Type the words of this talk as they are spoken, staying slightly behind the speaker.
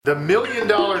The million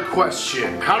dollar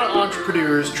question: how do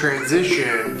entrepreneurs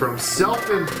transition from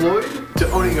self-employed to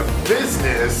owning a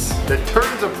business that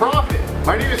turns a profit?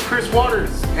 My name is Chris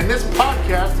Waters, and this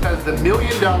podcast has the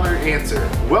million dollar answer.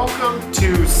 Welcome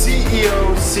to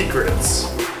CEO Secrets.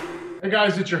 Hey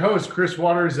guys, it's your host, Chris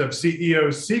Waters of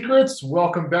CEO Secrets.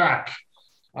 Welcome back.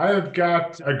 I have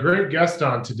got a great guest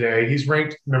on today. He's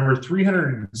ranked number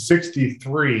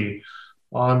 363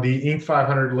 on the Inc.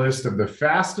 500 list of the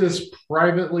fastest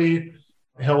privately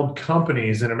held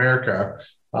companies in America.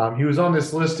 He was on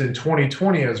this list in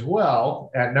 2020 as well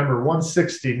at number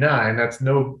 169. It's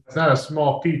not a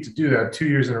small feat to do that 2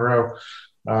 years in a row,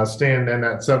 staying in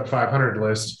that sub 500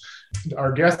 list.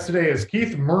 Our guest today is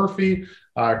Keith Murphy.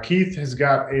 Keith has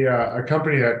got a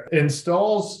company that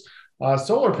installs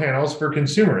solar panels for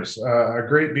consumers, a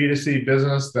great B2C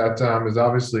business that is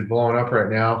obviously blowing up right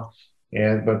now.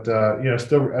 But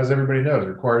still, as everybody knows, it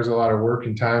requires a lot of work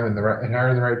and time and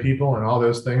hiring the right people and all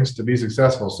those things to be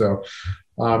successful. So,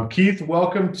 Keith,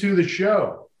 welcome to the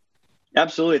show.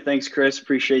 Absolutely. Thanks, Chris.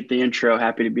 Appreciate the intro.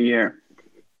 Happy to be here.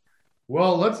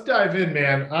 Well, let's dive in,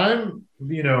 man. I am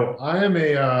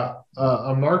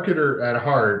a marketer at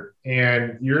heart,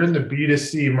 and you're in the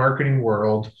B2C marketing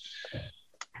world.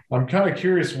 I'm kind of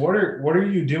curious, what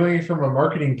are you doing from a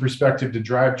marketing perspective to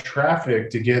drive traffic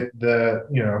to get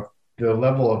the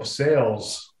level of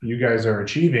sales you guys are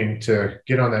achieving to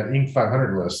get on that Inc.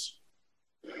 500 list?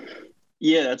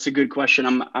 Yeah, that's a good question.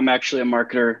 I'm actually a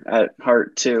marketer at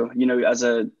heart too. As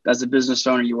a business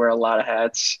owner, you wear a lot of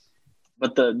hats,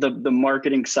 but the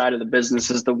marketing side of the business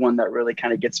is the one that really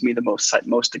kind of gets me the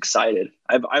most excited.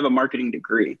 I have a marketing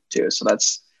degree too, so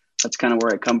that's kind of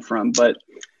where I come from. But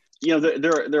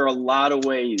there are a lot of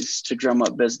ways to drum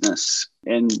up business,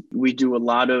 and we do a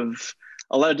lot of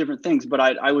different things, but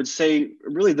I would say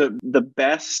really the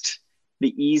best,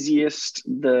 the easiest,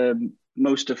 the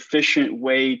most efficient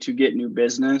way to get new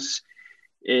business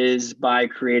is by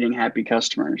creating happy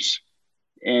customers.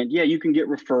 And yeah, you can get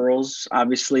referrals.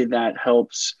 Obviously that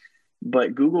helps, but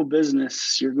your Google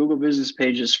Business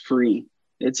page is free.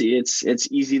 It's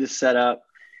easy to set up.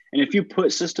 And if you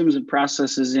put systems and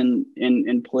processes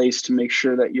in place to make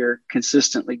sure that you're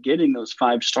consistently getting those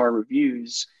 5-star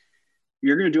reviews,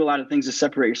 you're going to do a lot of things to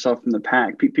separate yourself from the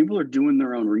pack. People are doing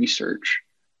their own research.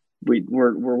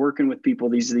 We're working with people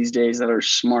these days that are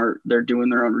smart. They're doing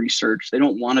their own research. They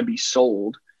don't want to be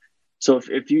sold. So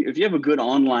if you have a good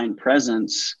online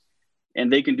presence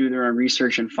and they can do their own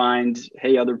research and find,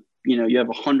 hey, you have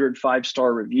 100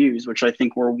 5-star reviews, which I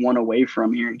think we're one away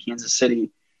from here in Kansas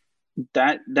City,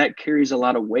 that carries a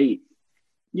lot of weight.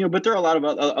 But there are a lot of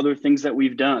other things that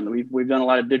we've done. We've done a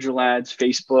lot of digital ads,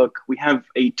 Facebook. We have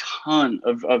a ton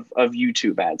of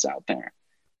YouTube ads out there.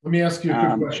 Let me ask you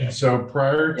a quick question. So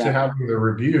prior to having the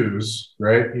reviews,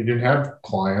 right, you didn't have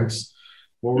clients.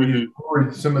 What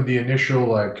were some of the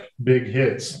initial big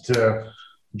hits to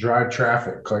drive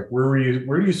traffic? Where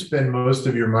do you spend most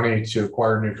of your money to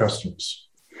acquire new customers?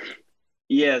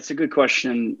 Yeah, it's a good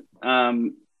question.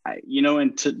 And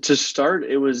to start,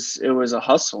 it was a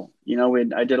hustle.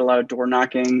 I did a lot of door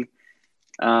knocking.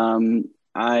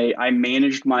 I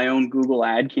managed my own Google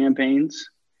ad campaigns,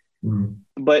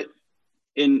 but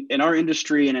in our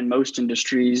industry and in most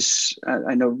industries,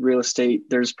 I know real estate,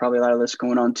 there's probably a lot of this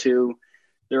going on too.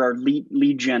 There are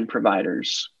lead gen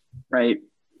providers, right?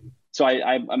 So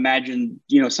I imagine,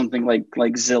 something like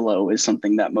Zillow is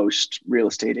something that most real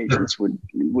estate agents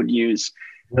would use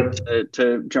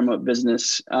to drum up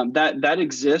business. That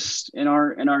exists in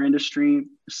our industry.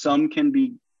 Some can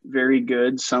be very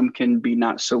good, some can be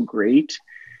not so great.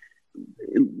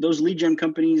 Those lead gen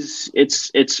companies,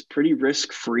 it's pretty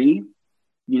risk free.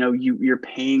 You're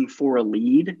paying for a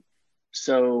lead.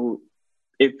 So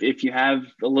if you have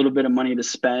a little bit of money to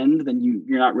spend, then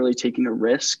you're not really taking a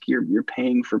risk. You're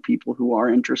paying for people who are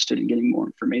interested in getting more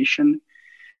information.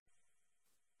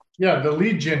 Yeah, the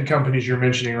lead gen companies you're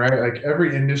mentioning, right?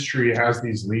 Every industry has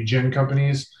these lead gen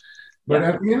companies. But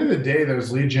at the end of the day,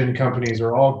 those lead gen companies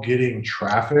are all getting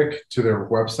traffic to their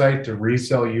website to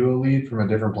resell you a lead from a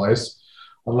different place.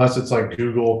 Unless it's like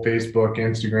Google, Facebook,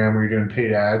 Instagram, where you're doing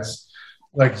paid ads.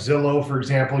 Like Zillow, for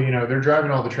example, they're driving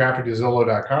all the traffic to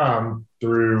Zillow.com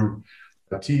through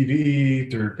TV,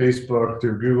 through Facebook,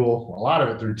 through Google, a lot of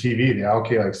it through TV. They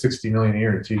allocate $60 million a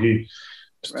year to TV.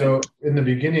 So in the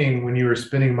beginning, when you were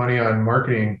spending money on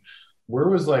marketing, where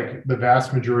was the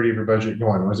vast majority of your budget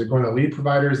going? Was it going to lead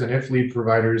providers? And if lead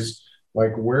providers,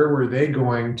 where were they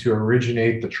going to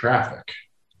originate the traffic?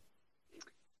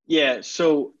 Yeah.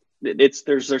 So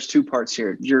there's two parts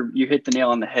here. You hit the nail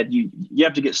on the head. You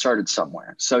have to get started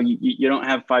somewhere. So you don't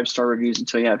have 5-star reviews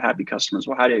until you have happy customers.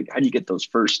 Well, how do you get those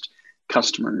first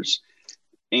customers.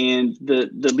 And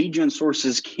the lead gen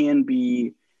sources can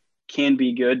be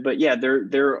good, but yeah,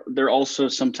 they're also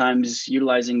sometimes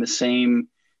utilizing the same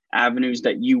avenues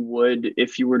that you would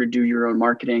if you were to do your own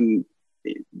marketing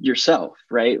yourself,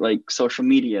 right? Like social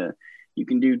media, you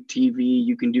can do TV,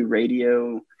 you can do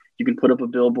radio, you can put up a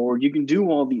billboard, you can do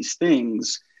all these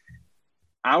things.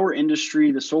 Our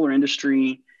industry, the solar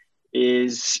industry,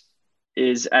 is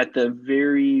at the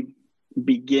very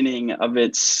beginning of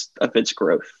its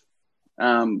growth,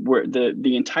 where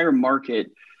the entire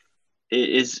market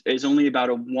is only about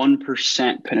a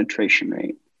 1% penetration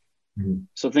rate. Mm-hmm.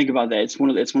 So think about that. It's one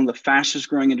of the fastest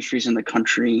growing industries in the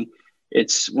country.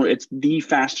 It's the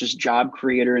fastest job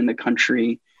creator in the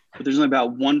country, but there's only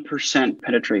about 1%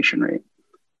 penetration rate.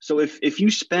 So if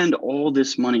you spend all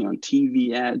this money on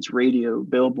TV ads, radio,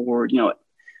 billboard,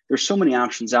 there's so many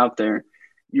options out there.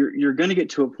 You're going to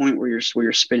get to a point where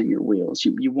you're spinning your wheels.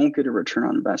 You won't get a return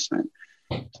on investment.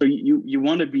 So you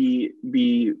want to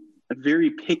be very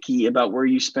picky about where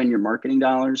you spend your marketing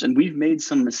dollars. And we've made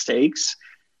some mistakes,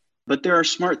 but there are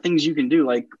smart things you can do.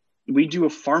 Like we do a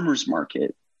farmer's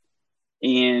market,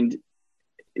 and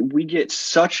we get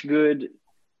such good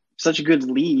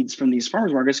leads from these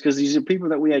farmers markets because these are people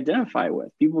that we identify with.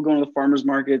 People going to the farmers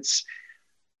markets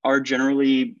are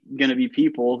generally going to be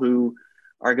people who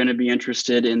are going to be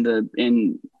interested in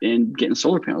getting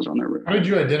solar panels on their roof. How did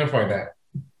you identify that?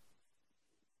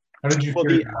 How did you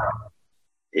figure that out?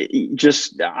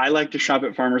 I like to shop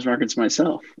at farmers markets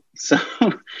myself. So,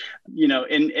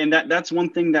 and that's one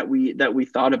thing that we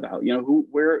thought about, who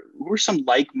are some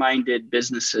like-minded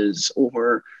businesses,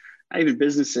 or not even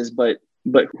businesses, but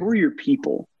who are your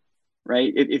people,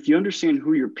 right? If you understand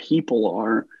who your people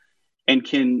are and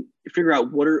can figure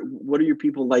out what are your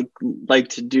people like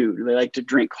to do? Do they like to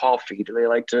drink coffee? Do they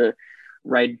like to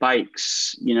ride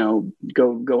bikes?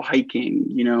 Go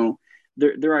hiking?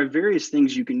 There are various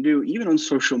things you can do, even on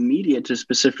social media, to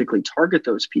specifically target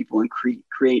those people and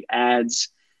create ads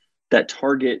that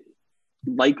target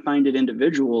like-minded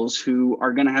individuals who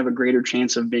are going to have a greater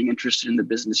chance of being interested in the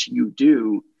business you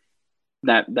do.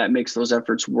 That makes those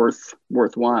efforts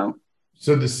worthwhile.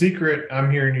 So the secret I'm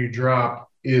hearing you drop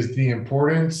is the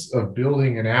importance of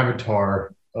building an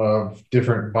avatar of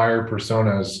different buyer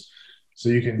personas so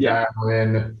you can dial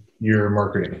in your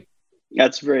marketing.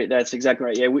 That's exactly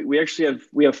right. Yeah, we actually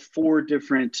have 4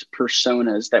 different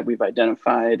personas that we've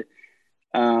identified,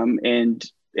 and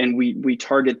we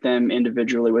target them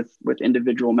individually with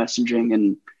individual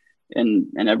messaging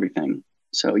and everything.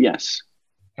 So yes.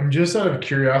 I'm just out of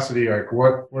curiosity, like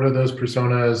what are those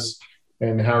personas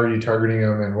and how are you targeting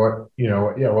them, and what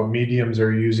mediums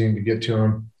are you using to get to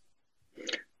them?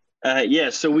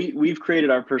 So we've created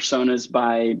our personas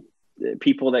by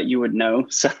people that you would know.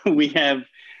 So we have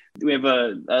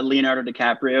a Leonardo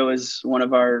DiCaprio as one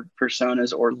of our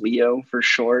personas, or Leo for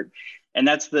short. And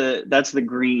that's the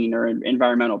green or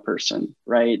environmental person,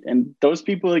 right? And those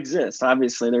people exist.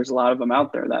 Obviously, there's a lot of them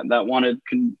out there that want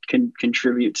to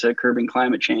contribute to curbing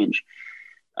climate change.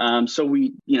 So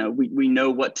we know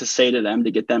what to say to them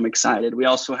to get them excited. We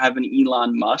also have an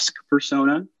Elon Musk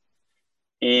persona,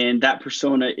 and that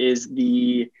persona is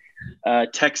the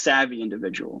tech savvy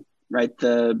individual, right?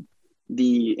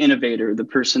 The innovator, the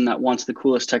person that wants the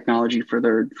coolest technology for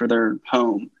their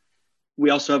home. We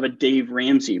also have a Dave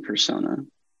Ramsey persona.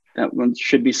 That one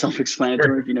should be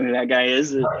self-explanatory if you know who that guy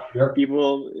is. Yep.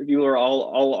 People are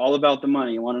all about the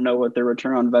money, want to know what their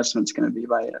return on investment is going to be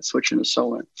by switching to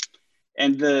solar.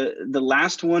 And the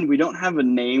last one, we don't have a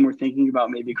name. We're thinking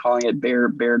about maybe calling it Bear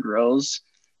Grylls.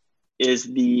 Is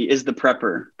the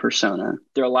prepper persona.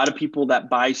 There are a lot of people that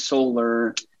buy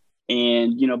solar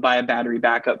and buy a battery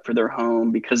backup for their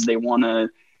home because they want to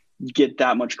get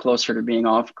that much closer to being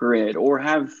off grid, or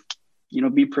have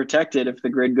be protected if the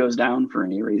grid goes down for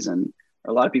any reason.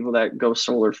 A lot of people that go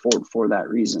solar for that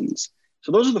reasons.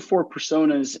 So those are the 4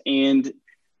 personas, and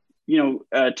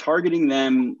targeting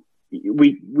them.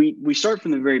 We start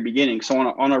from the very beginning. So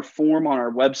on our form on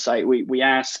our website, we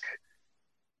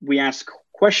ask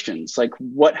questions like,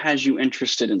 what has you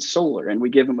interested in solar? And we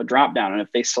give them a drop down. And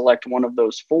if they select one of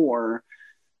those 4,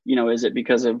 is it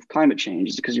because of climate change?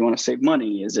 Is it because you want to save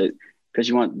money? Is it because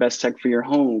you want best tech for your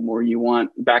home, or you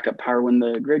want backup power when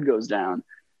the grid goes down?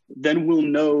 Then we'll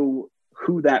know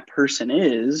who that person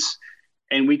is,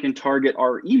 and we can target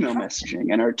our email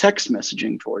messaging and our text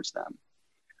messaging towards them.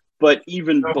 But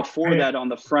even before that, on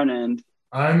the front end,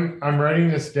 I'm writing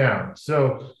this down.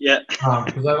 So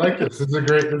because I like this. This is a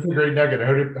great nugget. I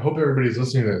hope everybody's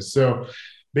listening to this. So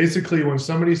basically, when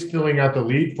somebody's filling out the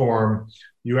lead form,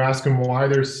 you ask them why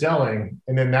they're selling,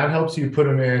 and then that helps you put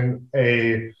them in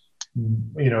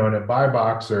in a buy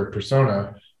box or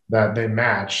persona that they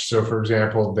match. So, for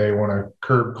example, they want to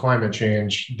curb climate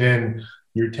change, then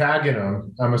you're tagging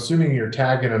them. I'm assuming you're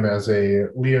tagging them as a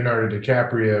Leonardo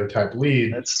DiCaprio type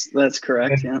lead. That's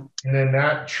correct. Yeah. And then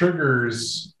that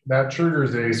triggers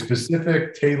a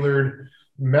specific tailored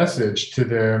message to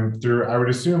them through, I would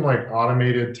assume, like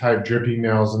automated type drip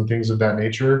emails and things of that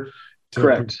nature to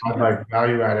Correct. provide like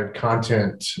value added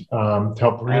content to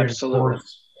help Absolutely.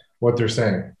 reinforce what they're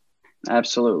saying.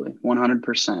 Absolutely.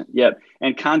 100%. Yep.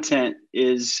 And content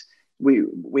is, we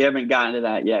haven't gotten to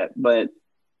that yet, but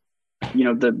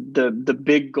the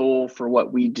big goal for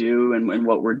what we do and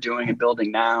what we're doing and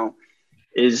building now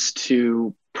is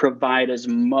to provide as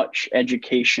much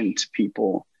education to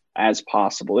people as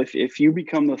possible. If you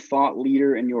become the thought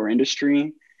leader in your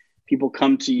industry, people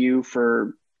come to you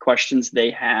for questions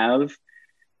they have,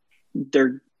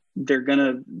 they're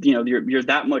gonna, you're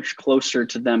that much closer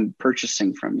to them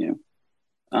purchasing from you.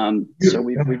 So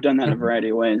we've done that in a variety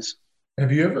of ways.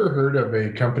 Have you ever heard of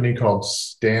a company called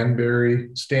Stansberry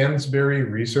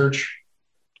Research?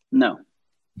 No.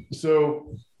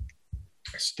 So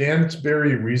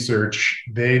Stansberry Research,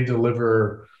 they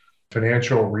deliver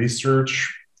financial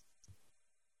research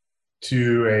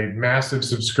to a massive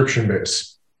subscription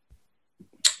base.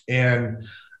 And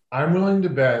I'm willing to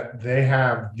bet they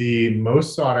have the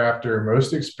most sought after,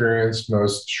 most experienced,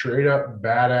 most straight up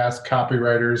badass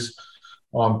copywriters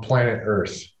on planet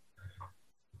Earth.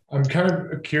 I'm kind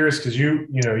of curious because you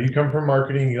come from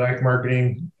marketing, you like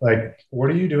marketing. Like, what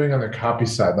are you doing on the copy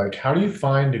side? Like, how do you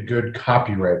find a good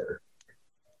copywriter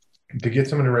to get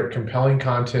someone to write compelling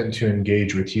content to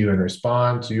engage with you and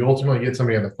respond? So you ultimately get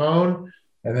somebody on the phone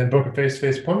and then book a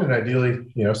face-to-face appointment,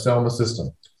 ideally, sell them a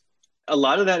system. A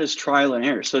lot of that is trial and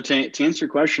error. So to answer your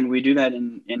question, we do that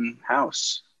in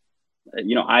house.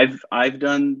 I've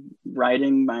done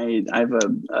writing. I have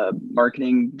a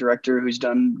marketing director who's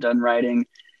done writing.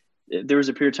 There was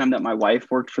a period of time that my wife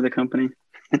worked for the company.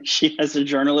 She has a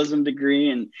journalism degree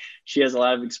and she has a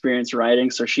lot of experience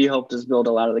writing. So she helped us build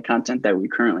a lot of the content that we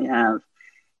currently have.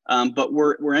 But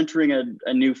we're entering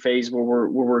a new phase where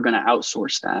we're going to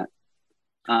outsource that.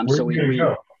 Where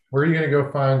are you going to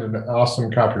go find an awesome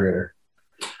copywriter?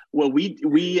 Well, we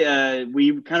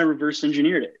kind of reverse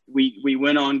engineered it. We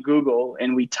went on Google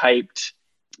and we typed.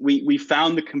 We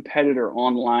found the competitor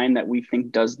online that we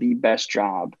think does the best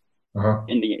job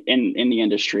in the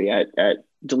industry at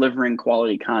delivering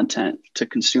quality content to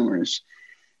consumers.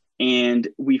 And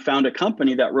we found a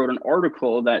company that wrote an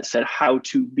article that said how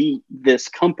to beat this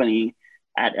company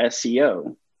at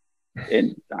SEO.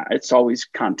 And it's always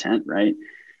content, right?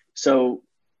 So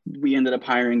we ended up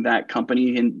hiring that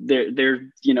company, and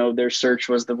their search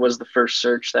was the first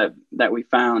search that we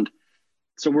found.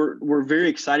 So we're very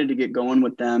excited to get going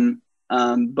with them.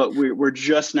 But we're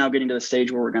just now getting to the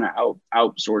stage where we're going to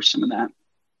outsource some of that.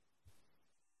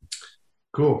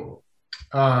 Cool.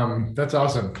 That's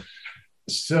awesome.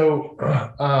 So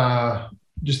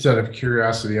just out of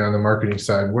curiosity on the marketing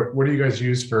side, what do you guys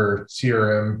use for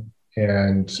CRM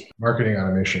and marketing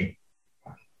automation?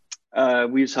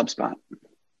 We use HubSpot.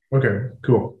 Okay,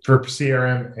 cool. For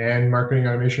CRM and marketing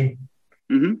automation?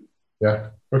 Mm-hmm.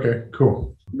 Yeah. Okay,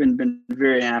 cool. Been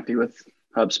very happy with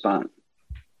HubSpot.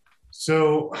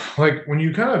 So, like, when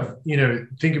you kind of,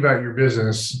 think about your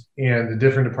business and the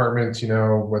different departments,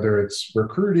 whether it's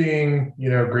recruiting,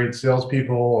 great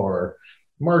salespeople, or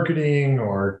marketing,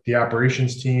 or the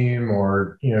operations team,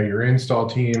 or, your install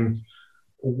team,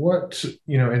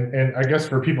 and I guess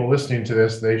for people listening to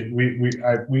this,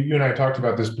 you and I talked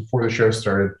about this before the show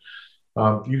started.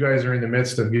 You guys are in the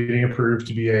midst of getting approved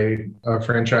to be a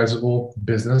franchisable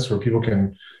business where people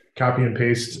can copy and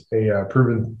paste a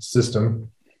proven system.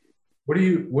 What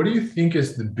do you think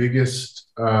is the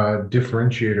biggest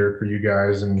differentiator for you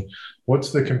guys, and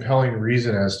what's the compelling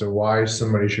reason as to why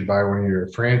somebody should buy one of your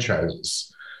franchises?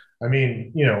 I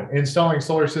mean, installing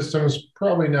solar systems,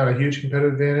 probably not a huge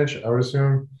competitive advantage, I would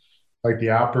assume. Like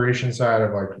the operation side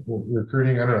of like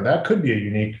recruiting, I don't know, that could be a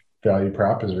unique value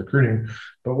prop as recruiting.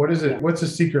 But what is it? What's the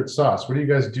secret sauce? What are you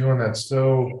guys doing that's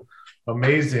so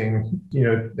amazing,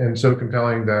 and so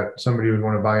compelling that somebody would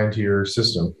want to buy into your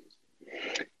system?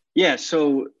 Yeah,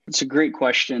 so it's a great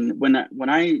question. When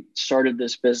I started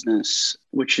this business,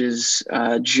 which is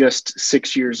just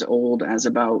 6 years old as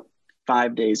about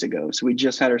 5 days ago, so we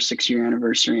just had our 6-year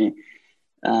anniversary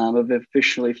of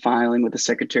officially filing with the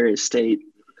Secretary of State.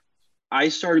 I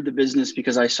started the business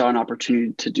because I saw an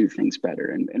opportunity to do things better,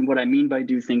 and what I mean by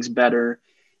do things better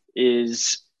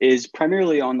is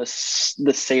primarily on the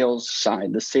sales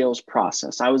side, the sales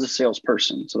process. I was a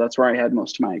salesperson, so that's where I had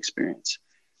most of my experience.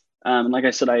 Like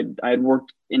I said, I had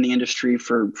worked in the industry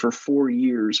for 4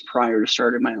 years prior to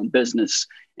starting my own business,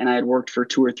 and I had worked for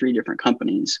 2 or 3 different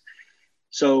companies.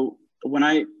 So when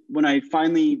I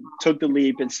finally took the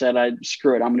leap and said, "I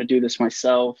screw it, I'm going to do this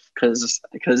myself," because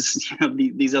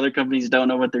these other companies don't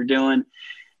know what they're doing.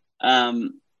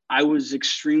 I was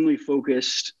extremely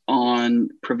focused on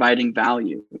providing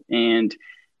value and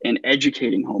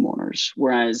educating homeowners,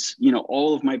 whereas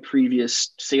all of my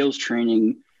previous sales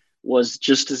training was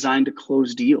just designed to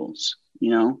close deals.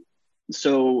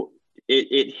 So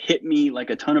it hit me like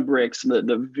a ton of bricks.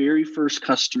 The very first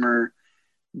customer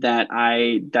that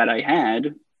I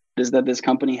had is that this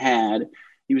company had.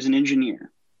 He was an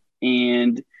engineer,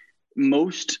 and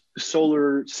most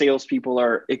solar salespeople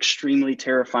are extremely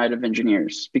terrified of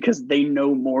engineers because they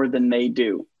know more than they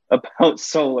do about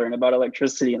solar and about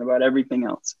electricity and about everything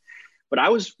else. But I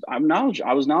was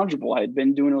knowledgeable. I had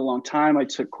been doing it a long time. I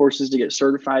took courses to get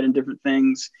certified in different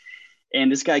things.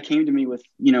 And this guy came to me with,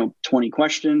 20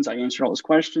 questions. I answered all his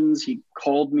questions. He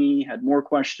called me, had more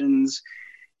questions.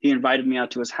 He invited me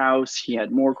out to his house. He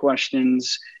had more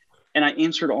questions, and I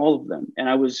answered all of them. And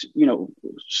I was,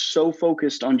 so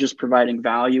focused on just providing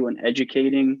value and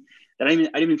educating that I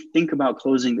didn't even think about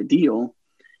closing the deal.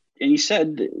 And he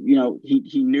said,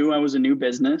 he knew I was a new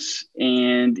business,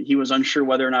 and he was unsure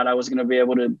whether or not I was going to be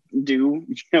able to do,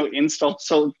 install,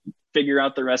 so figure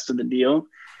out the rest of the deal.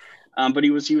 But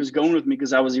he was going with me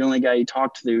because I was the only guy he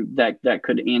talked to that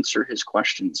could answer his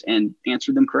questions and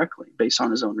answer them correctly based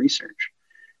on his own research.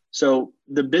 So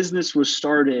the business was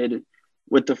started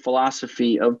with the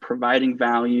philosophy of providing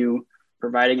value,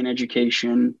 providing an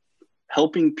education,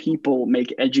 helping people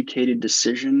make educated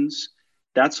decisions.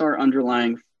 That's our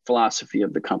underlying philosophy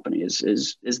of the company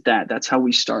is that's how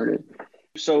we started.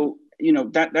 So,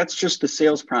 that's just the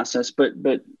sales process, but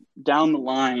down the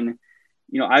line,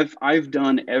 I've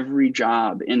done every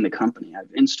job in the company.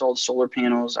 I've installed solar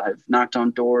panels, I've knocked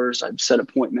on doors, I've set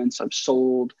appointments, I've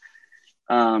sold,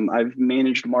 I've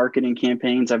managed marketing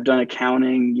campaigns, I've done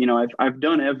accounting, I've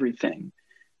done everything.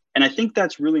 And I think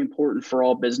that's really important for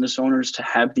all business owners to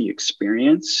have the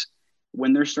experience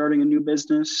when they're starting a new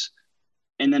business.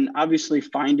 And then obviously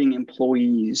finding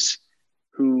employees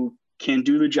who can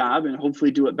do the job and hopefully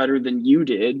do it better than you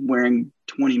did, wearing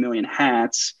 20 million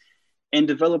hats, and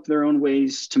develop their own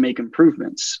ways to make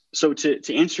improvements. So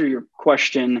to answer your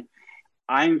question,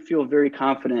 I feel very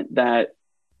confident that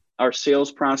our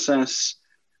sales process,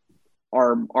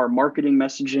 our marketing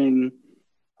messaging,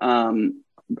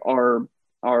 our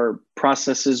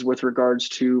processes with regards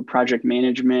to project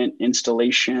management,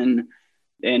 installation,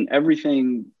 and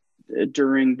everything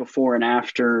during, before, and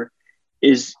after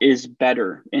is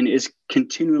better and is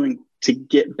continuing to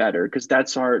get better, because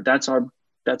that's our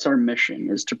mission,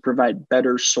 is to provide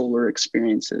better solar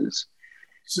experiences.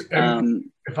 So,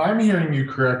 if I'm hearing you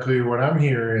correctly, what I'm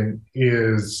hearing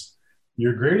is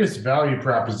your greatest value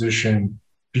proposition,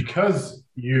 because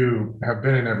you have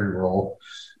been in every role,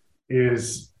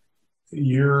 is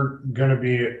you're going to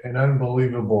be an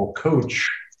unbelievable coach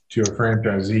to a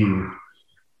franchisee,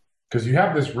 because you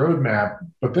have this roadmap,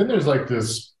 but then there's like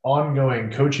this ongoing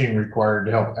coaching required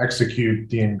to help execute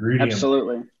the ingredient.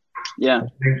 Absolutely. Yeah.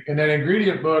 And that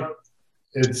ingredient book,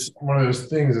 it's one of those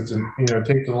things. It's it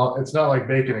takes a lot. It's not like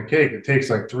baking a cake. It takes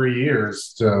like 3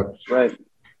 years to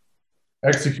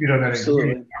execute on that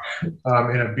ingredient in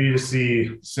a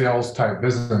B2C sales type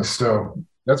business. So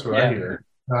that's what I hear.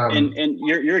 And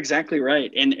you're exactly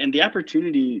right. And the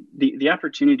opportunity, the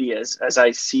opportunity as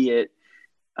I see it,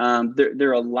 there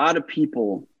are a lot of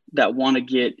people that want to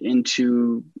get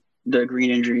into the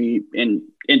green energy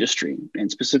industry, and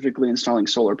specifically installing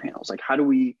solar panels. Like, how do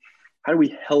we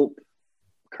help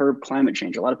curb climate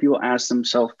change? A lot of people ask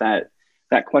themselves that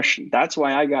question. That's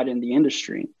why I got in the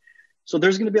industry. So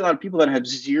there's going to be a lot of people that have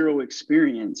zero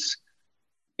experience.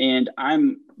 And I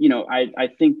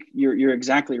think you're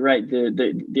exactly right.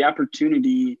 The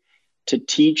opportunity to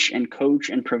teach and coach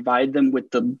and provide them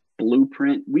with the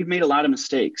blueprint. We've made a lot of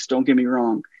mistakes, don't get me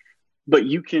wrong, but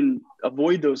you can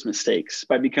avoid those mistakes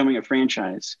by becoming a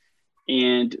franchise.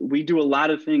 And we do a lot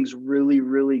of things really,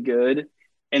 really good.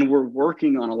 And we're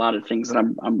working on a lot of things that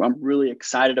I'm really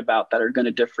excited about, that are going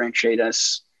to differentiate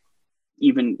us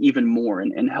even more,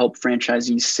 and help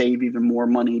franchisees save even more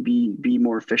money, be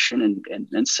more efficient,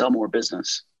 and sell more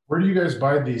business. Where do you guys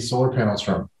buy these solar panels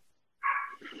from?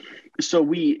 So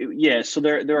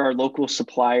there are local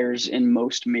suppliers in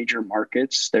most major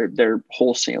markets. They're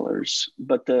wholesalers,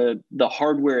 but the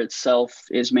hardware itself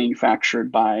is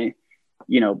manufactured by,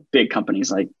 big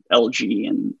companies like LG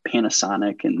and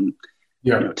Panasonic and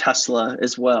Tesla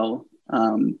as well,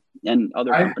 and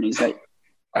other companies that.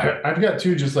 I've got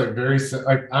two just like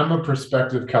like I'm a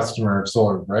prospective customer of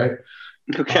solar, right?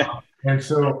 Okay. And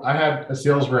so I had a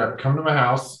sales rep come to my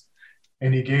house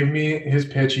and he gave me his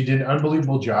pitch. He did an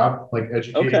unbelievable job, like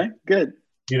educating, Okay. Good.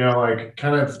 like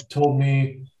kind of told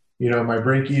me, my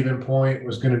break even point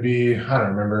was going to be, I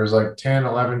don't remember, it was like 10,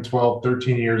 11, 12,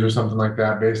 13 years or something like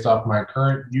that based off my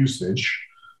current usage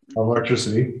of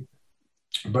electricity.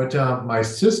 But my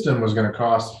system was going to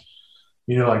cost,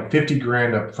 like 50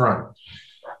 grand up front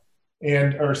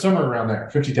and or somewhere around there,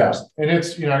 50,000. And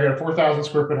it's, I got a 4,000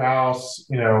 square foot house.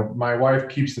 My wife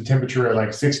keeps the temperature at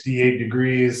like 68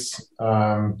 degrees.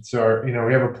 So we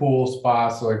have a pool spa,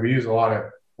 so like we use a lot of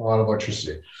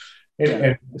electricity.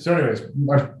 And so, anyways,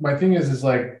 my thing is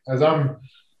like as I'm,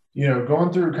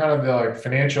 going through kind of the like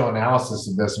financial analysis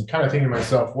of this, I'm kind of thinking to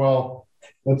myself, well,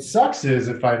 what sucks is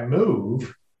if I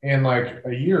move in like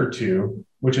a year or two,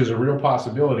 which is a real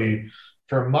possibility,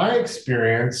 from my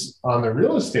experience on the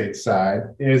real estate side,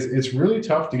 is it's really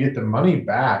tough to get the money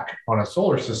back on a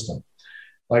solar system.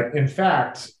 Like, in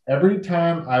fact, every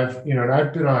time and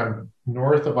I've been on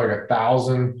north of like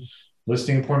 1,000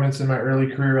 listing appointments in my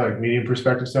early career, like meeting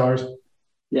prospective sellers.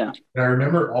 Yeah. And I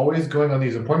remember always going on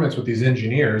these appointments with these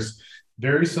engineers,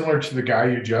 very similar to the guy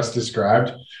you just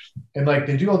described. And like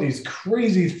they do all these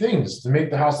crazy things to make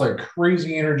the house like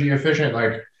crazy energy efficient.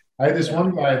 Like I had this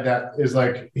one guy that is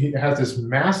like, he has this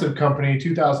massive company,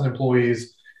 2,000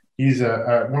 employees. He's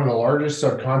one of the largest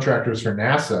subcontractors for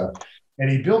NASA. And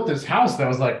he built this house that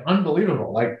was like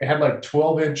unbelievable. Like it had like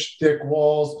 12-inch thick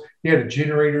walls. He had a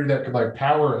generator that could like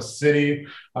power a city.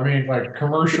 I mean, like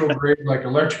commercial grade, like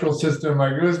electrical system.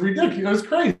 Like it was ridiculous. It was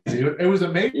crazy. It was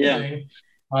amazing. Yeah.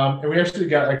 And we actually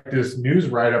got like this news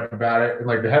write up about it. And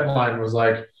like the headline was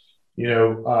like,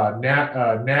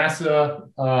 NASA,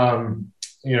 I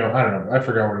don't know. I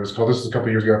forgot what it was called. This was a couple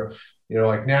of years ago.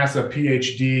 Like NASA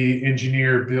PhD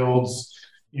engineer builds,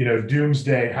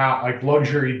 doomsday house, like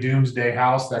luxury doomsday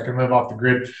house that can live off the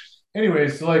grid.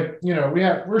 Anyways, so like,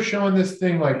 we're showing this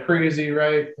thing like crazy,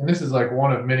 right? And this is like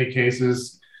one of many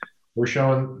cases. We're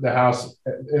showing the house,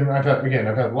 and I've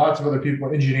had lots of other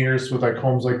people, engineers with like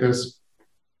homes like this.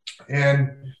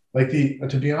 And like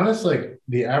to be honest, like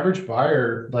the average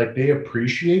buyer, like they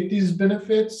appreciate these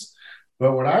benefits,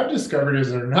 but what I've discovered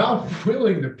is they're not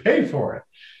willing to pay for it.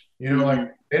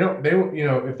 Like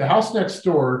if the house next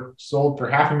door sold for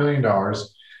 $500,000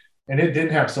 and it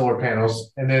didn't have solar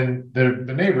panels, and then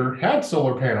the neighbor had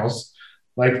solar panels,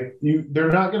 like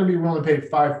they're not going to be willing to pay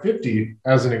 550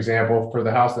 as an example for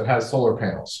the house that has solar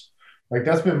panels. Like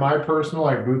that's been my personal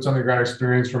like boots on the ground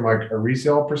experience from like a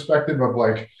resale perspective of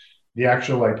like the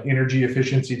actual like energy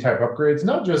efficiency type upgrades,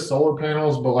 not just solar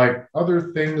panels, but like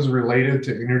other things related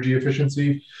to energy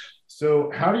efficiency.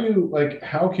 So how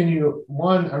can you,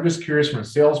 one, I'm just curious from a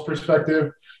sales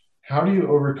perspective, how do you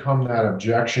overcome that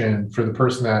objection for the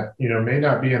person that, may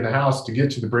not be in the house to get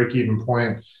to the break even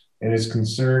point and is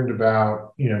concerned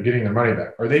about, getting their money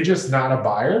back? Are they just not a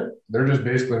buyer? They're just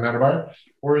basically not a buyer?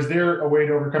 Or is there a way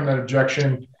to overcome that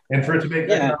objection and for it to make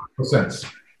economical sense?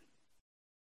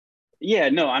 Yeah,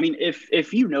 no, I mean,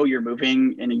 if you're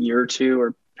moving in a year or two,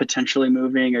 or potentially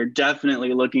moving, or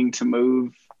definitely looking to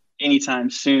move anytime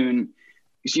soon,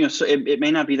 so it may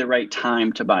not be the right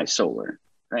time to buy solar,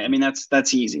 right? I mean,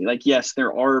 that's easy. Like, yes,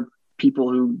 there are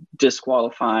people who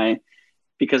disqualify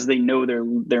because they know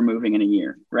they're moving in a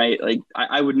year, right? Like,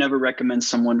 I would never recommend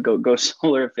someone go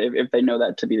solar if they know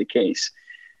that to be the case.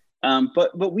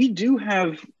 But we do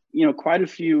have quite a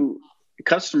few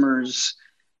customers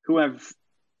who have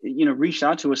reached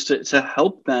out to us to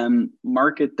help them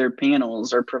market their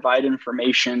panels or provide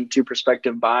information to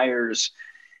prospective buyers.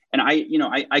 And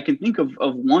I can think of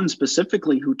one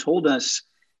specifically who told us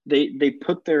they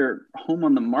put their home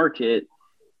on the market,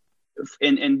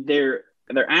 and their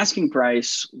asking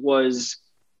price was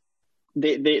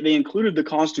they included the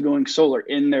cost of going solar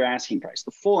in their asking price,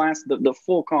 the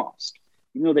full cost,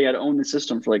 they had owned the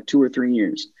system for like 2 or 3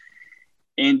 years,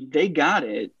 and they got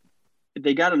it.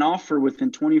 They got an offer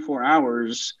within 24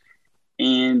 hours,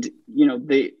 and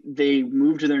they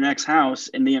moved to their next house,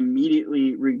 and they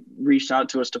immediately reached out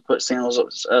to us to put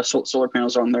solar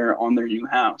panels on their new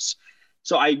house.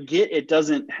 So I get it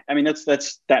doesn't. I mean,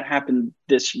 that happened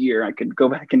this year. I could go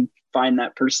back and find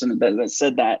that person that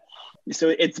said that.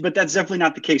 So but that's definitely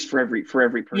not the case for every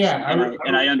person. Yeah,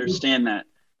 I understand that.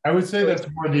 I would say that's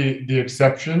more the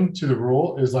exception to the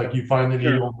rule is like you find the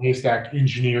needle in the haystack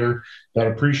engineer that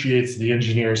appreciates the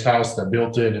engineer's house that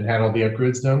built it and had all the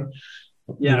upgrades done.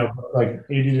 Yeah. Like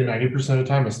 80 to 90% of the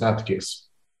time, it's not the case.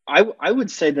 I would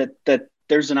say that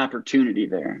there's an opportunity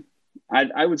there.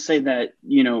 I would say that,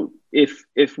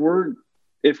 if we're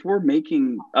if we're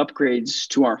making upgrades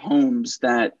to our homes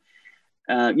that,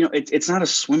 it's not a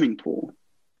swimming pool,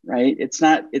 right? It's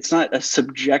not a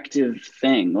subjective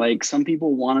thing. Like some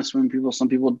people want a swimming pool, some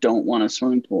people don't want a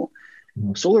swimming pool.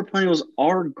 Mhm. Solar panels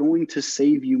are going to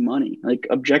save you money, like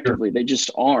Sure. objectively, they just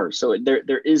are. So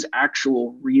there is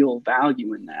actual real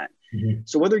value in that. Mhm.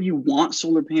 So whether you want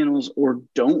solar panels or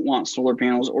don't want solar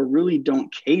panels or really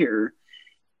don't care,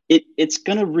 it's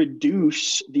going to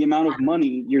reduce the amount of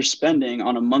money you're spending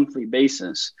on a monthly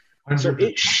basis. So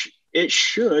 100%. it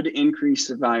should increase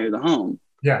the value of the home.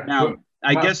 Yeah. But Now,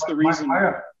 I my, guess the my, reason,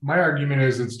 my, my argument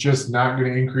is it's just not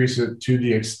going to increase it to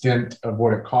the extent of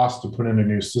what it costs to put in a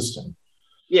new system.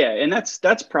 yeah, and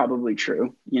that's probably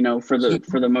true, for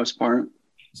the most part.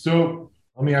 So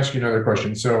let me ask you another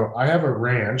question. So I have a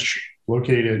ranch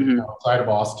located Hmm. outside of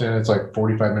Austin. It's like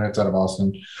 45 minutes out of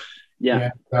Austin.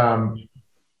 Yeah. And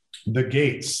the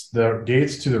gates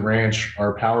to the ranch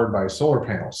are powered by solar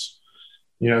panels.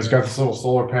 It's got this little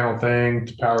solar panel thing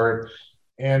to power it.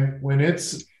 And when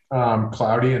it's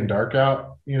cloudy and dark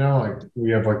out, like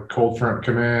we have like cold front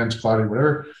come in, it's cloudy,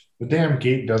 whatever, the damn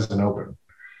gate doesn't open.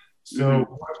 Hmm.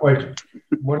 So like,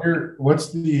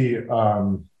 what's the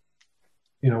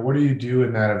what do you do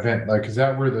in that event? Like, is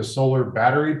that where the solar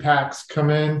battery packs come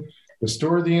in to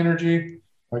store the energy?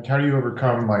 Like, how do you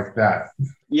overcome like that?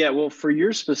 Yeah, well, for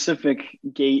your specific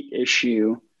gate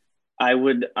issue, I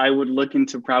would look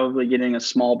into probably getting a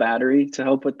small battery to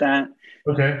help with that.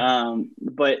 Okay.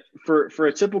 But for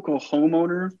a typical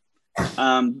homeowner,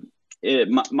 um,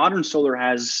 modern solar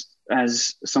has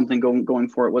something going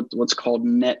for it, what's called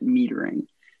net metering.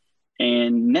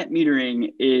 And net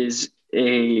metering is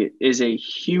a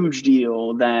huge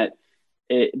deal that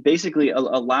it basically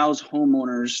allows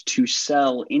homeowners to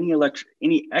sell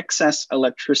any excess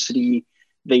electricity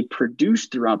they produce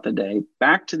throughout the day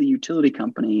back to the utility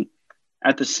company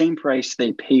at the same price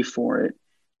they pay for it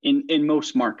in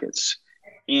most markets.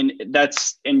 And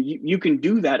you can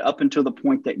do that up until the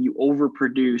point that you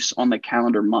overproduce on the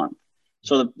calendar month.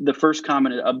 So the first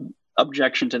common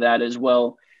objection to that is,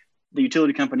 well, the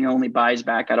utility company only buys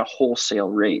back at a wholesale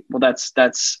rate. Well,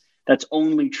 that's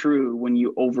only true when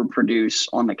you overproduce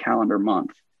on the calendar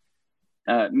month,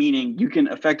 meaning you can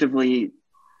effectively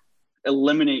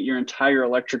eliminate your entire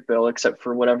electric bill except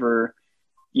for whatever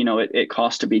it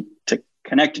costs to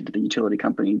connect it to the utility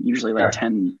company, usually like Yeah.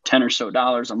 10 or so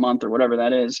dollars a month or whatever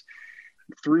that is,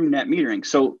 through net metering.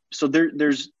 So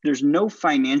there's no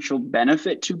financial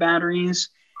benefit to batteries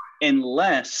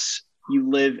unless you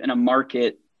live in a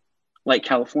market like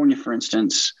California, for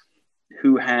instance,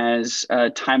 who has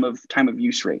time of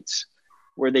use rates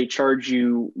where they charge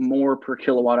you more per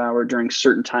kilowatt hour during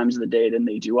certain times of the day than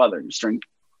they do others during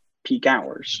peak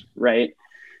hours, right?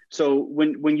 So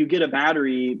when you get a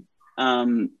battery,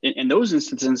 in those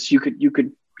instances, you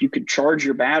could charge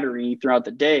your battery throughout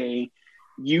the day,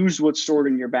 use what's stored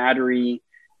in your battery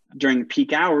during the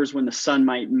peak hours when the sun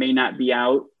may not be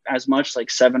out as much, like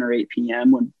 7 or 8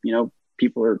 p.m. when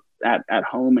people are at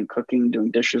home and cooking,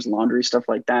 doing dishes, laundry, stuff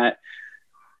like that,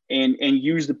 and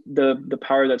use the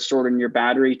power that's stored in your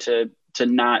battery to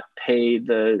not pay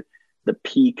the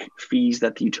peak fees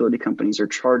that the utility companies are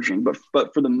charging.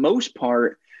 But for the most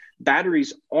part,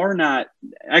 batteries are not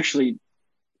actually,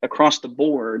 across the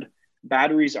board,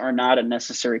 batteries are not a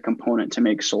necessary component to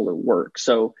make solar work.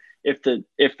 So if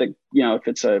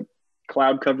it's a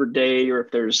cloud covered day or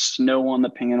if there's snow on the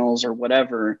panels or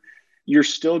whatever, you're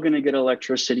still going to get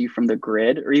electricity from the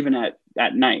grid, or even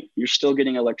at night, you're still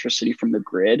getting electricity from the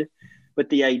grid. But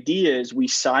the idea is we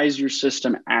size your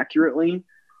system accurately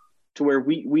to where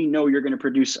we know you're going to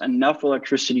produce enough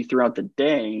electricity throughout the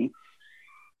day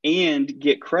and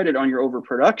get credit on your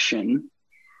overproduction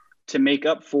to make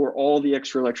up for all the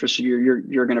extra electricity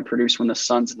you're going to produce when the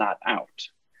sun's not out.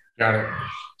 Got it.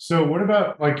 So what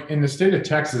about like in the state of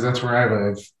Texas? That's where I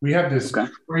live. We have this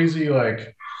Okay. crazy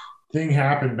like thing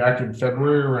happened back in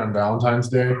February around Valentine's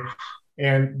Day,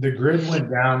 and the grid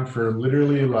went down for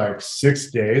literally like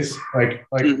 6 days, like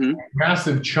a Mm-hmm.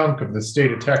 massive chunk of the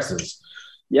state of Texas. I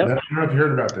Yep. don't know if you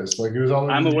heard about this. Like it was all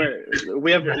over I'm the aware.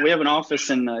 We have an office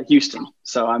in Houston,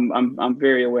 so I'm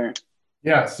very aware.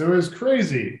 Yeah, so it was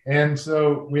crazy. And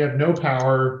so we had no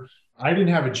power. I didn't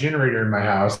have a generator in my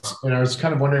house. And I was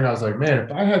kind of wondering, I was like, man,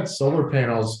 if I had solar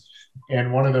panels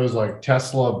and one of those like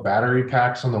Tesla battery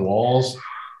packs on the walls,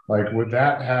 like would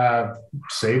that have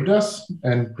saved us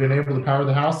and been able to power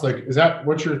the house? Like,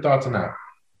 what's your thoughts on that?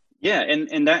 Yeah,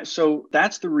 and that's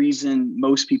the reason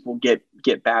most people get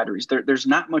batteries. There's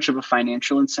not much of a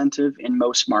financial incentive in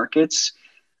most markets,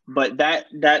 but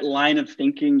that line of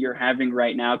thinking you're having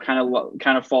right now kind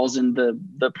of falls in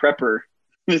the prepper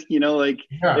You know, like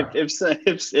Yeah. if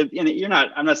and you're not,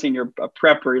 I'm not saying you're a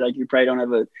prepper, like you probably don't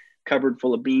have a cupboard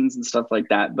full of beans and stuff like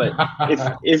that. But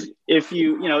if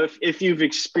you, you know, if you've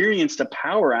experienced a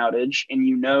power outage and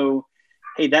you know,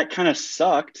 hey, that kind of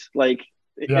sucked, like,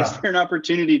 is Yeah. there an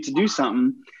opportunity to do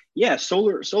something? Yeah,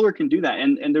 solar can do that.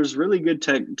 And there's really good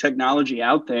technology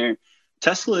out there.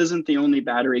 Tesla isn't the only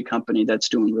battery company that's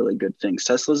doing really good things.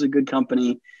 Tesla's a good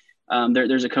company.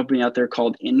 There's a company out there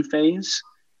called Enphase.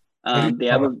 How do you They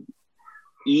have spell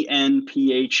a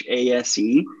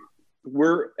Enphase.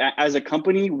 We're, as a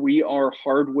company, we are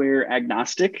hardware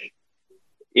agnostic.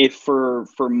 If for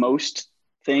most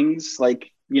things,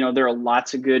 like, you know, there are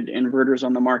lots of good inverters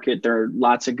on the market, there are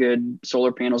lots of good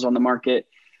solar panels on the market,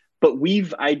 but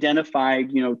we've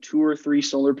identified, you know, 2 or 3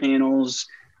 solar panels,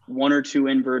 1 or 2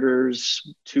 inverters,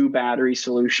 2 battery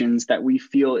solutions that we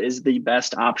feel is the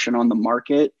best option on the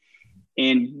market,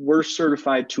 and we're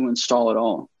certified to install it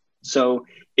all. So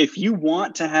if you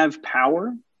want to have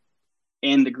power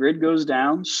and the grid goes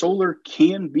down, solar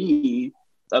can be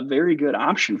a very good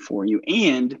option for you.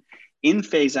 And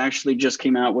Enphase actually just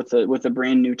came out with a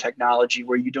brand new technology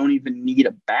where you don't even need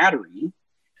a battery,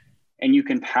 and you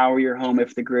can power your home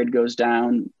if the grid goes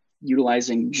down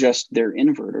utilizing just their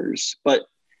inverters. But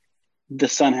the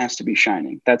sun has to be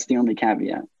shining. That's the only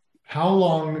caveat. How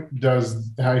long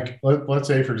does, like, let's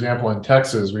say, for example, in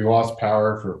Texas, we lost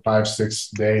power for 5,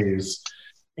 6 days,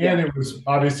 and Yeah. it was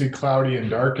obviously cloudy and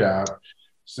dark out.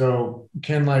 So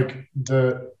can like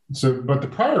but the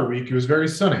prior week it was very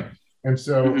sunny. And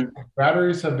so Mm-hmm.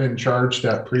 batteries have been charged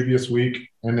that previous week,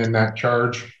 and then that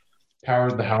charge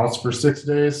powered the house for 6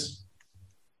 days.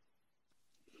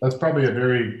 That's probably a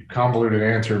very convoluted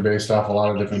answer based off a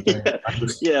lot of different things. Yeah, I'm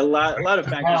just, yeah, a lot of my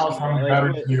factors house, into how that. many Like,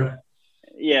 batteries do you have?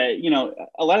 yeah, you know,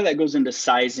 a lot of that goes into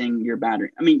sizing your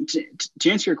battery. I mean, to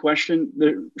answer your question,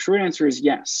 the short answer is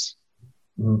yes.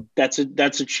 Mhm.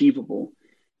 That's achievable.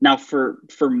 Now, for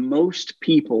most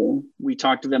people, we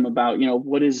talk to them about, you know,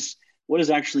 what is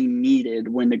actually needed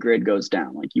when the grid goes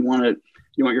down. Like, you want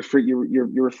your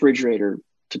refrigerator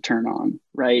to turn on,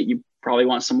 right? You probably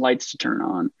want some lights to turn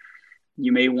on.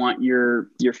 You may want your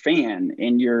fan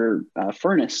and your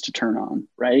furnace to turn on,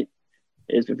 right?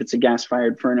 If it's a gas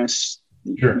fired furnace,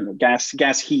 you Sure. know,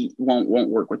 gas heat won't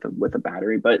work with a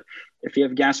battery. But if you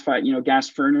have gas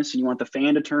furnace and you want the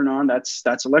fan to turn on,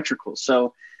 that's electrical.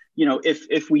 So, you know,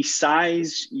 if we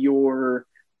size your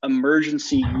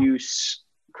emergency use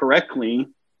correctly,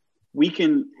 we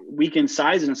can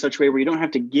size it in such a way where you don't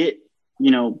have to get,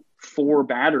 you know, 4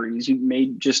 batteries. You may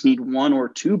just need 1 or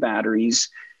 2 batteries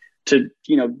to,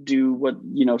 you know, do what,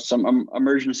 you know, some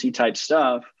emergency type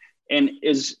stuff. And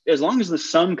as long as the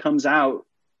sun comes out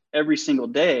every single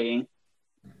day,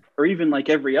 or even like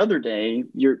every other day,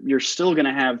 you're still going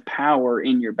to have power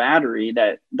in your battery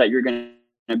that you're going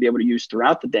to be able to use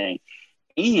throughout the day.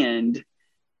 And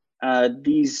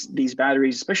these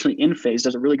batteries, especially Enphase,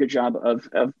 does a really good job of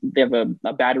they have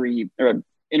a battery or a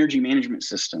energy management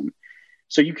system.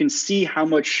 So you can see how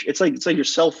much it's like your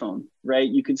cell phone, right?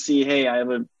 You can see, hey, I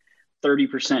have a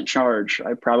 30% charge.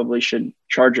 I probably should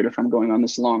charge it if I'm going on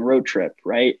this long road trip,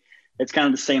 right? It's kind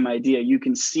of the same idea. You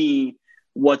can see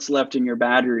what's left in your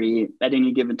battery at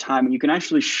any given time, and you can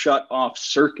actually shut off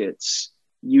circuits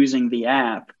using the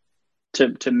app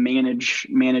to manage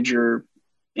your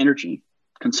energy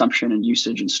consumption and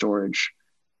usage and storage.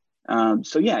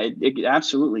 So yeah, it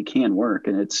absolutely can work,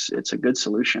 and it's a good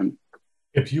solution.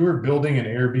 If you were building an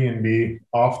Airbnb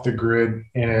off the grid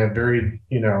in a very,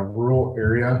 rural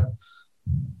area,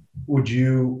 would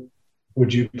you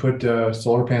would you put a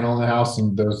solar panel in the house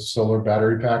and those solar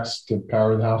battery packs to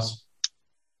power the house?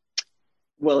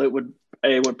 Well, it would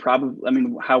probably. I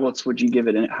mean, how else would you give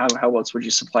it? How else would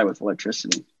you supply with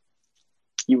electricity?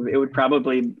 It would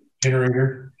probably.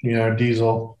 Generator,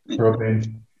 diesel,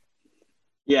 propane.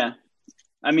 Yeah,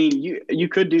 I mean, you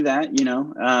could do that, you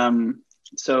know.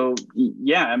 So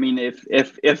yeah, I mean, if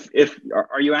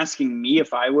are you asking me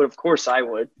if I would? Of course, I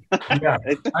would. Yeah,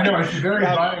 I know it's a very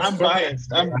I'm biased question.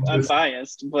 biased. I'm I'm just,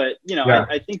 biased, but you know, yeah,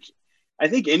 I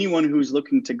think anyone who's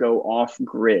looking to go off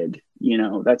grid, you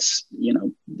know, that's, you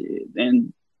know,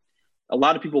 and a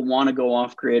lot of people want to go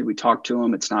off grid. We talk to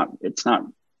them. It's not.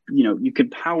 You know, you can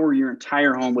power your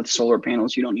entire home with solar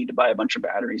panels. You don't need to buy a bunch of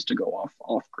batteries to go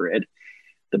off grid.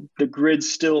 The grid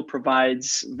still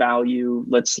provides value.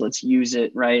 Let's use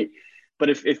it, right? But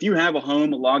if you have a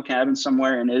home, a log cabin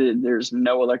somewhere, and there's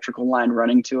no electrical line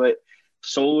running to it,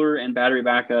 solar and battery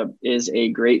backup is a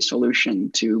great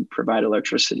solution to provide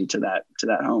electricity to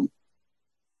that home.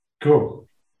 cool.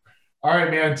 All right,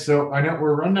 man. So I know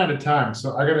we're running out of time.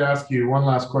 So I got to ask you one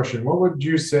last question. What would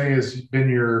you say has been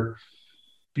your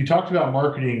you talked about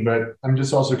marketing, but I'm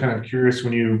just also kind of curious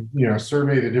when you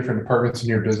survey the different departments in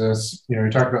your business, you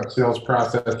talk about sales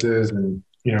processes and,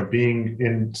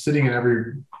 sitting in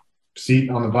every seat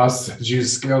on the bus as you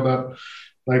scaled up.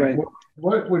 Like Right.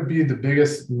 what would be the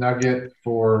biggest nugget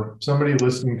for somebody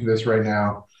listening to this right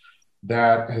now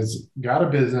that has got a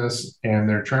business and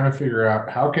they're trying to figure out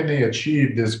how can they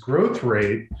achieve this growth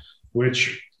rate,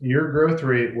 which your growth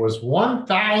rate was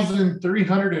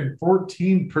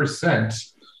 1,314%,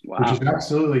 which is Wow.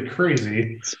 absolutely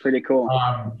crazy. It's pretty cool.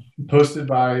 Posted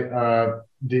by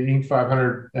the Inc.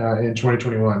 500 in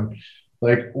 2021.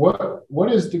 Like,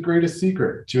 what is the greatest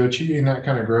secret to achieving that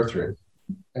kind of growth rate?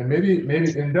 And maybe,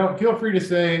 and don't feel free to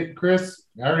say, Chris,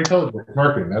 I already told you, it's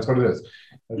marketing. That's what it is.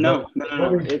 No.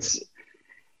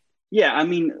 Yeah, I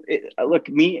mean, look,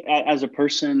 me as a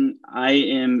person,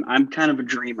 I'm kind of a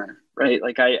dreamer, right?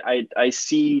 Like I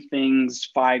see things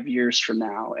 5 years from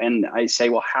now, and I say,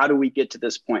 well, how do we get to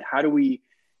this point? How do we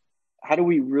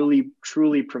really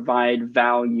truly provide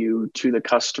value to the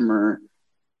customer,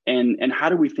 and how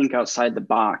do we think outside the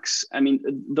box? I mean,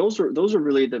 those are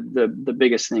really the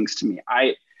biggest things to me.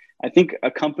 I think a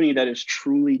company that is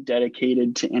truly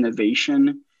dedicated to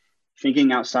innovation,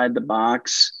 thinking outside the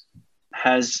box,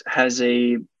 has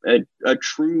a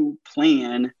true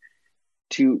plan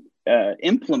to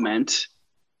implement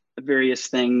various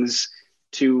things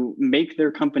to make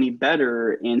their company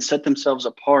better and set themselves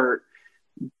apart.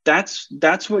 That's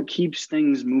what keeps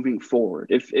things moving forward.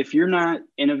 If you're not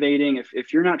innovating,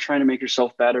 if you're not trying to make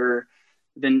yourself better,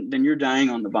 then you're dying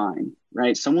on the vine,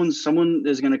 right? Someone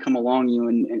is going to come along you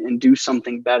and do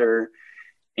something better,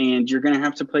 and you're going to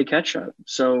have to play catch up.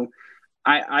 So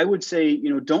I would say,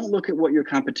 don't look at what your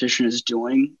competition is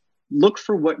doing. Look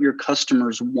for what your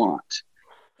customers want.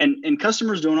 And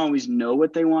customers don't always know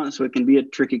what they want, so it can be a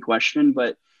tricky question.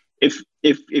 But if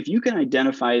you can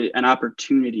identify an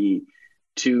opportunity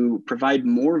to provide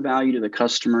more value to the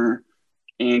customer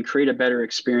and create a better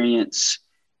experience,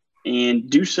 and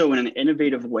do so in an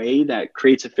innovative way that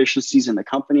creates efficiencies in the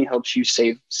company, helps you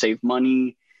save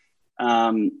money,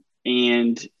 and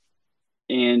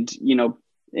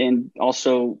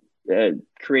also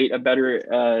create a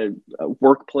better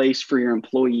workplace for your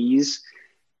employees.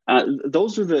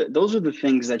 Those are the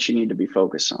things that you need to be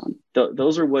focused on.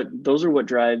 Those are what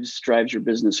drives your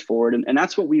business forward, and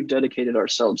that's what we've dedicated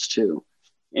ourselves to.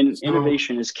 And So,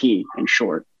 innovation is key, in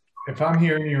short. if I'm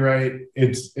hearing you right,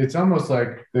 it's almost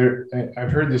like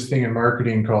I've heard this thing in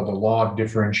marketing called the law of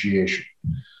differentiation.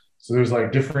 So there's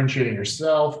like differentiating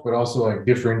yourself, but also like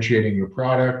differentiating your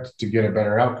product to get a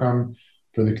better outcome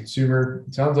for the consumer.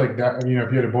 It sounds like that, if you had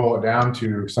to boil it down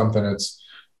to something, it's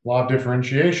law of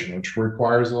differentiation, which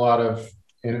requires a lot of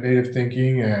innovative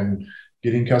thinking and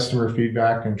getting customer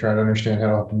feedback and trying to understand how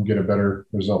to help them get a better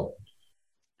result.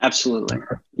 Absolutely.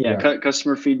 Yeah.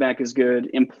 Customer feedback is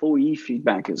good. Employee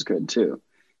feedback is good too.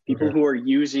 People who are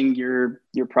using your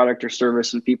product or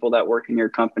service, and people that work in your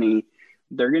company,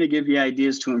 they're going to give you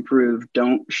ideas to improve.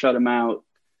 Don't shut them out.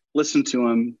 Listen to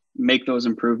them, make those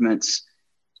improvements.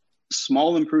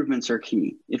 Small improvements are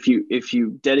key. If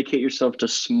you dedicate yourself to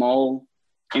small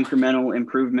incremental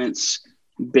improvements,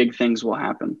 big things will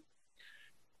happen.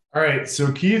 All right. So,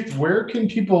 Keith, where can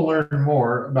people learn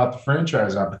more about the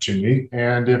franchise opportunity?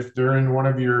 And if they're in one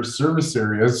of your service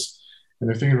areas and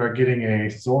they're thinking about getting a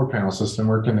solar panel system,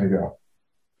 where can they go?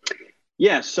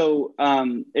 Yeah. So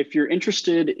if you're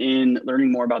interested in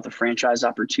learning more about the franchise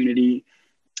opportunity,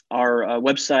 our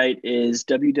website is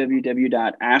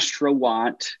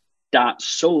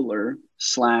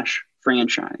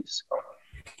www.astrowatt.solar/franchise.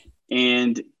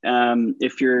 And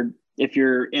if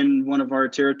you're in one of our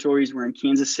territories, we're in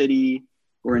Kansas City,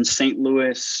 we're in St.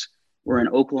 Louis, we're in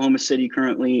Oklahoma City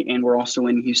currently, and we're also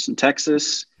in Houston,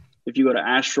 Texas. If you go to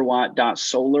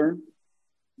astrowatt.solar,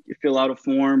 you fill out a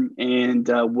form, and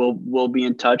we'll be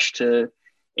in touch to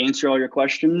answer all your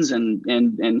questions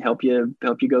and help you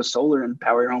go solar and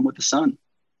power your home with the sun.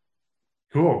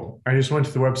 Cool. I just went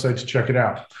to the website to check it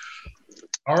out.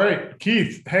 All right,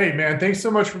 Keith. Hey, man, thanks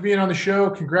so much for being on the show.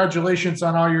 Congratulations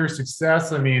on all your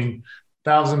success. I mean,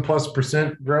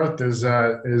 1,000+% growth is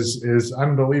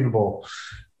unbelievable.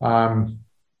 Thank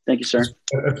you, sir.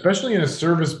 Especially in a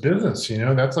service business,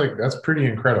 that's pretty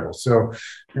incredible. So,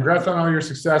 congrats on all your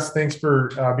success. Thanks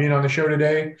for being on the show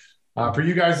today. For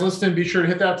you guys listening, be sure to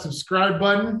hit that subscribe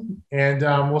button, and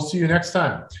we'll see you next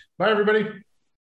time. Bye, everybody.